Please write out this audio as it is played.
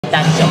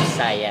touch of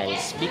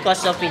science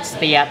because of its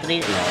theory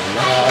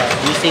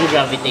using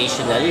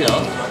gravitational law.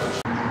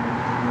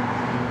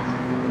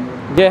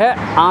 ये है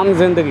आम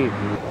जिंदगी,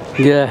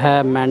 ये है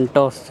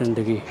मेंटोस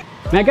जिंदगी।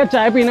 मैं क्या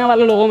चाय पीने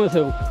वाले लोगों में से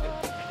हूँ,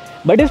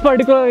 बट इस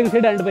पर्टिकुलर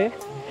इंसिडेंट पे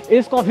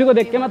इस कॉफ़ी को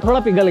देख के मैं थोड़ा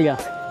पिघल गया।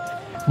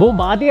 वो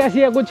बात ही ऐसी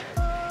है कुछ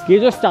कि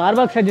जो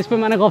स्टारबक्स है जिस पे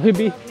मैंने कॉफ़ी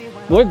पी,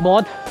 वो एक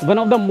बहुत one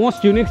of the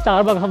most unique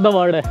Starbucks of the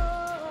world है।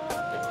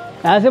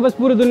 ऐसे बस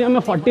पूरी दुनिया में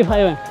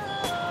 45 हैं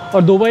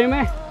और दुबई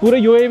में, पूरे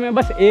यूएई में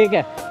बस एक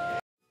है।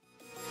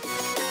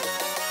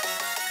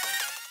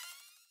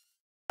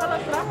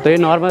 तो ये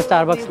नॉर्मल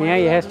स्टारबक्स नहीं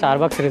है, ये है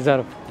स्टारबक्स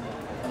रिजर्व।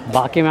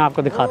 बाकी मैं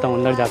आपको दिखाता हूँ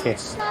अंदर जाके।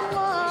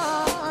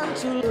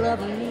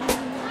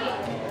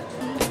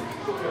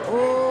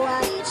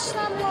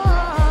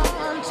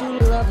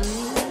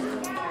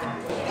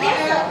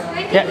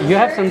 Yeah, you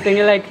have something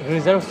like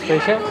reserve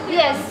special?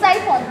 Yes,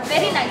 Syphon,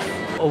 very nice.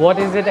 What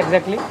is it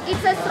exactly?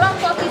 It's a strong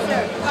coffee, sir.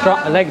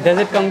 Strong, like does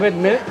it come with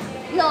milk?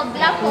 No,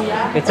 black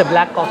coffee. It's a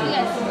black coffee.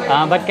 Yes.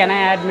 But can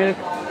I add milk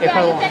if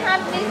I You want? can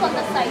have milk on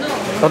the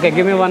side. Okay,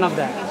 give me one of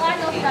that.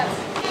 One of that.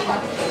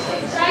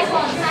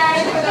 Syphon.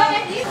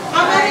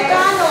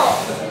 Americano.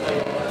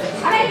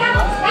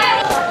 Americano.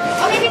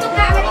 Americano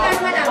ka,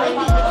 Americano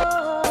man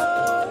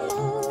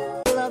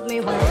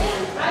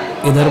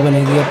इधर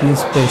बनेगी अपनी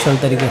special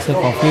तरीके से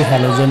coffee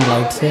halogen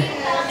light से,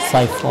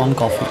 साइफॉन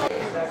coffee.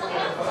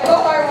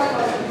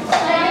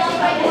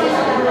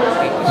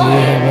 ये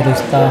है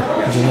Barista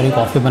जो मेरी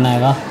कॉफ़ी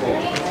बनाएगा।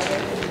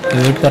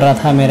 वेट कर रहा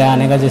था मेरे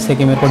आने का, जैसे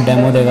कि मेरे को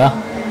डेमो देगा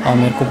और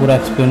मेरे को पूरा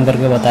एक्सप्लेन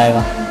करके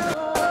बताएगा।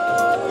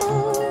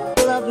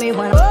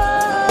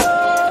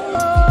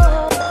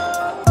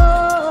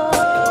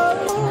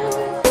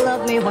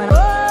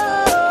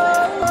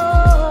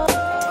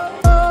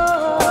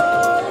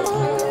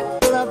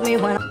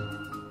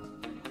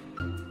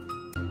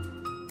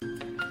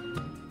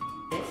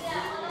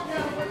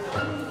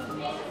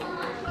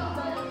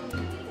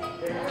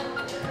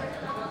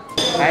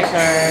 Hi,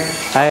 sir.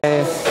 Hi.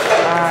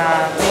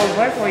 Cold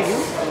work for you?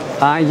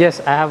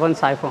 Yes, I have one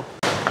Syphon.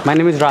 My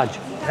name is Raj.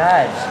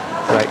 Raj.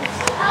 Right.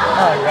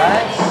 Oh,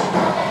 Raj.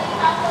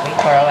 Wait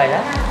for a while,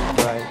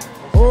 Right.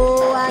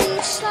 Oh, I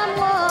need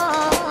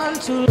someone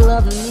to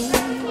love me.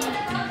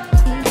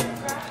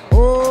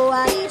 Oh,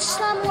 I need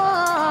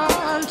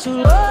someone to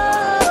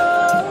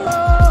love.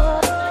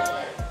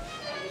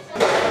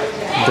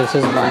 This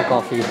is my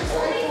coffee.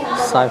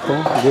 Syphon,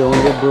 the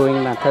only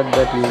brewing method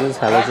that uses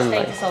halogen Thank you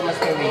light. so much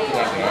for waiting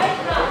again.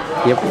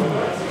 Yep.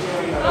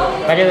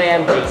 By the way,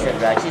 I'm Jason,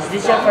 Raj. Is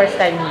this your first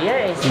time here?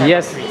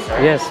 Yes.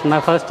 Yes. My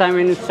first time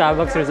in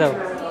Starbucks Reserve,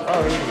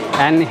 Oh, really?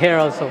 and here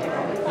also.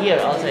 Here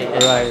also in the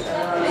Right.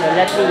 So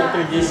let me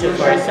introduce you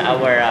first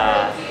our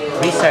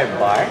reserve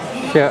bar.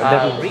 Sure.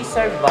 Definitely.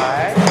 Reserve bar,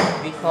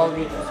 we call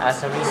it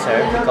as a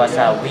reserve because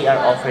we are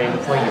offering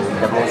for you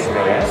the most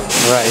rare,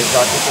 Right.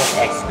 exotic and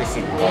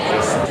exquisite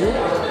coffees.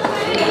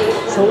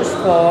 Chose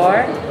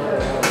for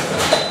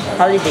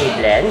holiday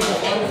blend,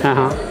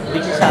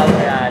 which is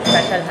our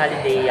special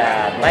holiday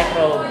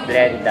micro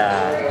blend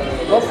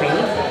coffee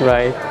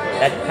Right.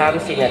 that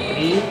comes in a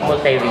 3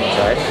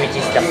 multi-region, which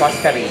is the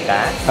Costa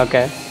Rica,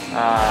 Okay.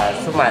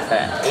 Sumatra,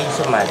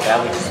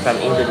 which is from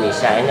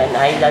Indonesia, and an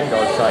island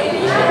also in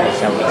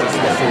Indonesia, which is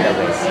the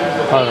Sulawesi.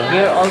 Alright.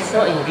 Here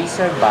also in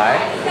reserve bar,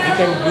 you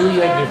can brew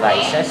your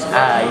devices.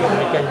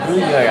 You can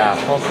brew your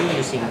coffee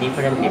using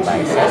different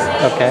devices,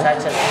 Okay.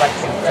 such as what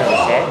you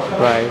chosen,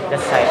 Right. the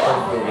Siphon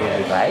brewing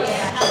device,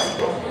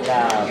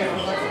 the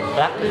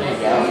black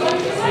medium.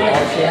 We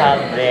also have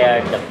there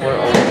the pour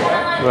over,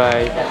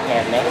 Right. the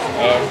Chemex,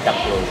 and the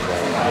closure.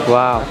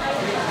 Wow.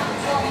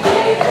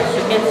 As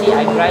you can see,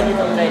 I grinded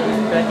already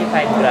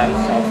 25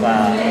 grams of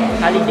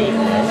holiday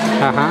blend.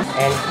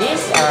 And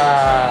this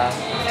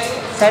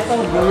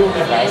Siphon brewing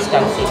device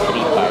comes in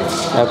 3 parts,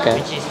 Okay.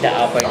 which is the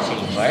upper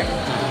chamber,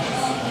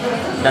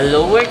 the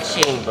lower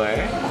chamber,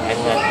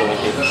 I'm not going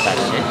to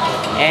touch it,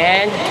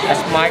 and a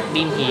smart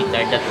beam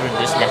heater that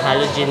produces the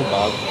halogen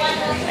bulb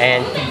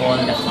and to boil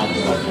the hot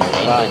water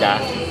into the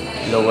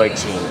lower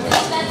chamber.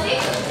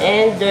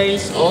 And there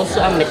is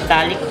also a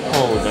metallic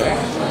holder,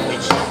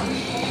 which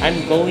I'm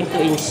going to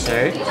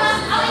insert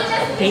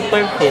a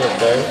paper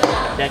filter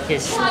that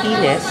is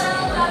thinness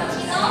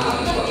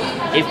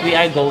if we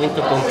are going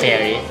to compare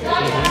it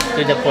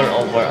to the pour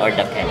over or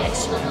the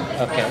Chemex.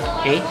 Okay.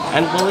 Okay,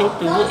 I'm going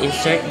to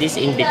insert this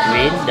in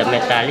between the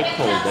metallic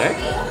holder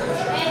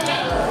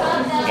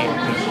and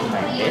push it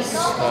like this.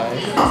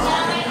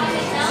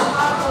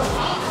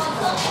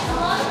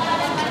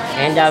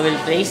 And I will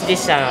place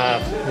this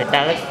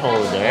metallic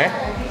holder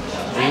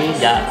in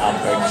the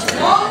upper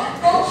chamber.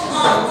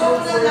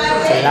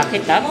 So lock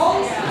it up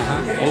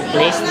and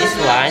place this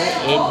one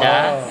in the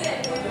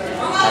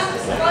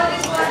upper.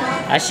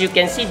 As you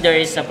can see, there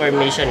is a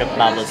formation of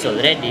bubbles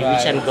already,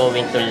 which I'm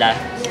going to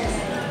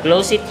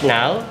close it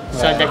now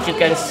so that you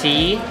can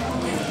see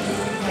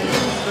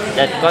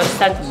that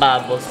constant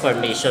bubbles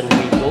formation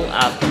will go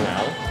up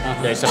now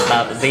there's a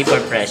vapor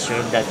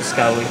pressure that is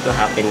going to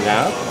happen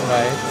now.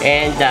 Right.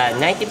 And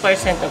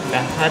 90% of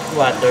the hot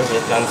water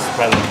will come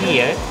from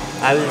here.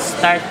 I will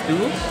start to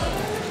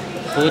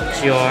put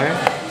your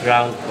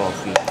ground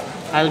coffee.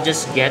 I'll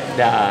just get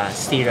the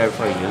stirrer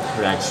for you,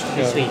 Raj.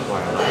 Please wait for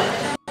a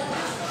while.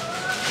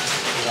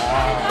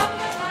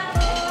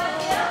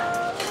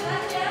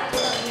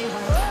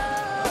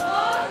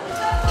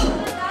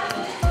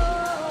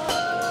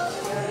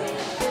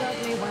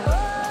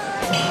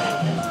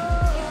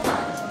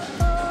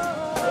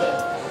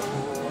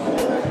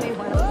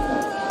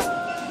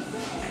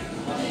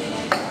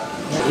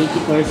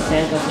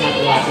 80% of hot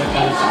water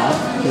comes up.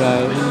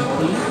 Right.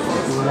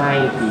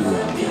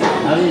 90.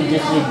 I will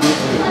just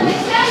reduce the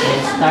heat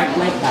and start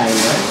my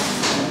timer.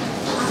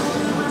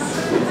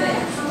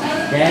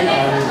 Then I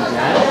will just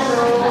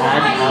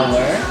add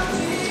our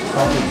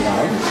coffee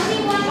grounds.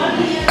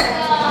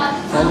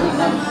 Fold it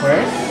up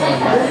first so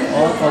that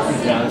all coffee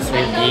grounds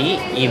will be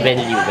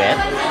evenly wet.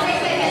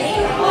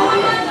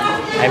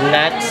 I'm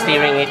not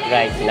stirring it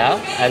right now.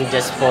 I'm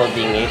just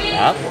folding it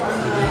up.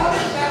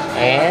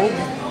 And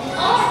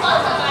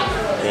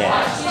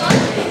yeah.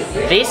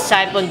 This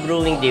Siphon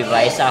brewing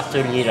device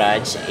actually,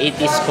 Raj, it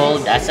is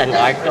called as an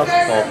art of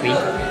coffee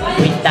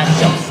with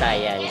touch of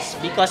science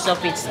because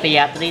of its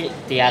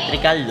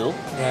theatrical look,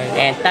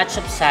 and touch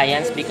of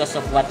science because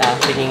of what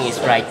happening is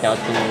right now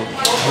to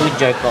brew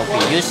your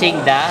coffee using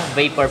the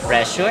vapor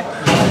pressure,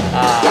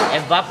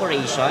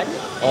 evaporation,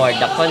 or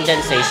the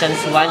condensations.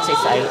 Once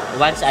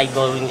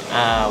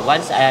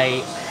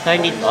I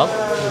turn it off,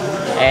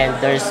 and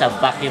there's a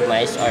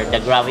vacuumize or the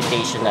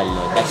gravitational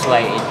load. That's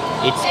why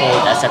it's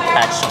called as a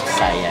touch of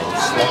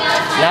science. So,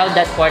 now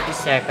that 40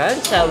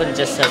 seconds, I will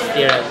just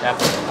stir it up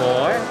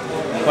for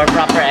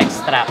proper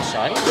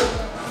extraction.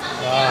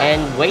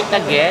 And wait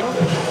again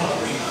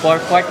for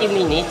 40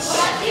 minutes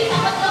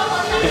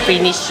to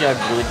finish your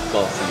brewed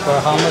coffee. For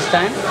how much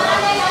time?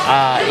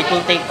 It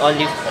will take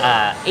only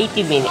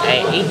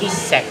 80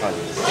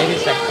 seconds. 80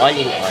 seconds. All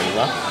in all,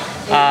 no?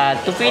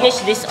 To finish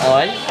this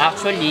all,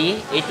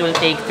 actually, it will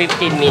take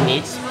 15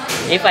 minutes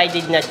if I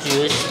did not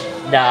use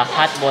the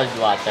hot boiled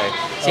water.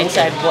 Since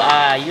I've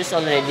used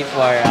already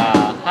for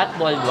hot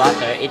boiled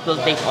water, it will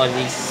take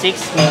only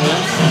 6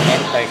 minutes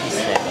and 30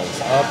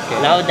 seconds. Okay.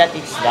 Now that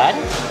it's done,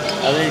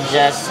 I will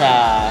just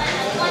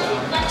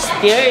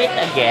stir it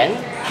again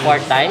 4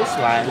 times.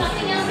 1, 2,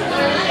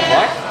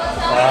 4.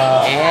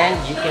 And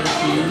you can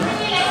see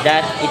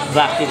that it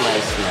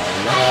vacuumized now,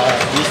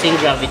 no? Using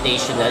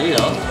gravitational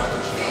law.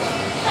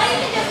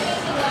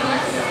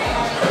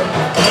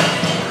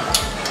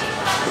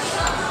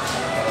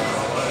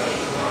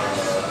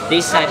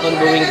 This Siphon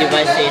brewing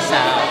device is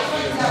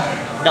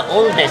the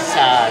oldest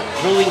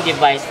brewing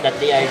device that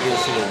they are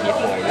using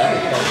before. No?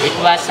 It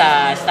was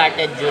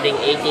started during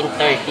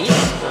 1830s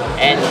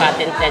and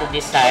patented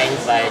design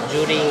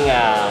during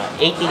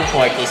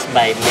 1840s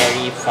by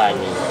Mary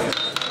Fanny.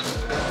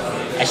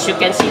 As you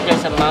can see,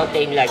 there's a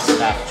mountain-like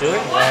structure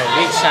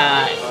which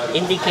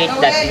indicate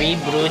that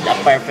we brewed a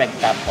perfect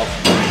cup of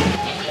coffee.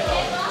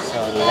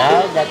 So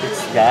now that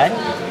it's done,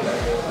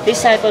 this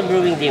Siphon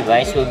brewing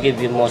device will give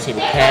you most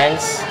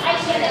intense,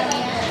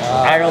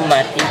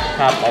 aromatic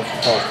cup of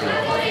coffee.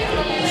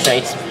 So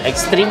it's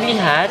extremely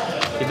hot.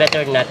 You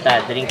better not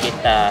drink it.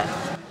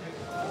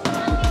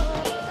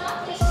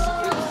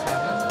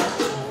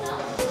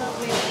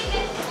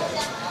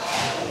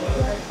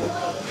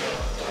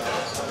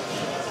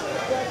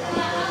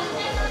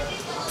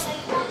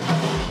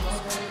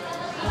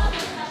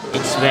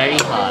 It's very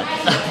hot.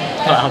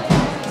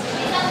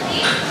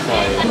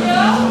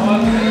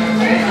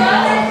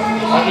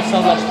 Thank you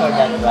so much for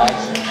that, Raj.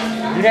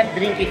 Do not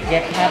drink it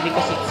yet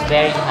because it's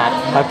very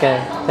hot. Okay.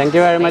 Thank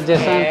you very much,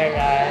 Jason.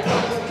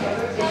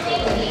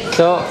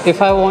 So,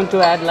 if I want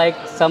to add like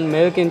some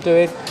milk into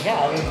it? Yeah,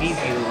 I will give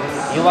you.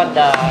 You want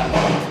the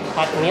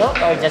hot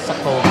milk or just a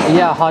cold?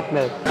 Yeah, hot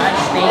milk. Raj,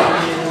 thank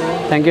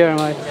you. Thank you very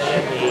much.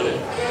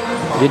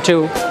 You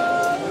too.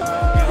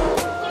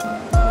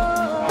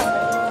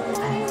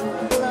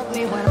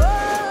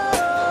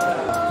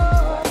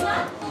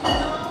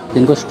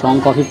 जिनको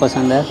strong coffee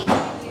पसंद है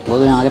वो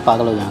तो यहाँ के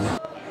पागल हो जाएंगे।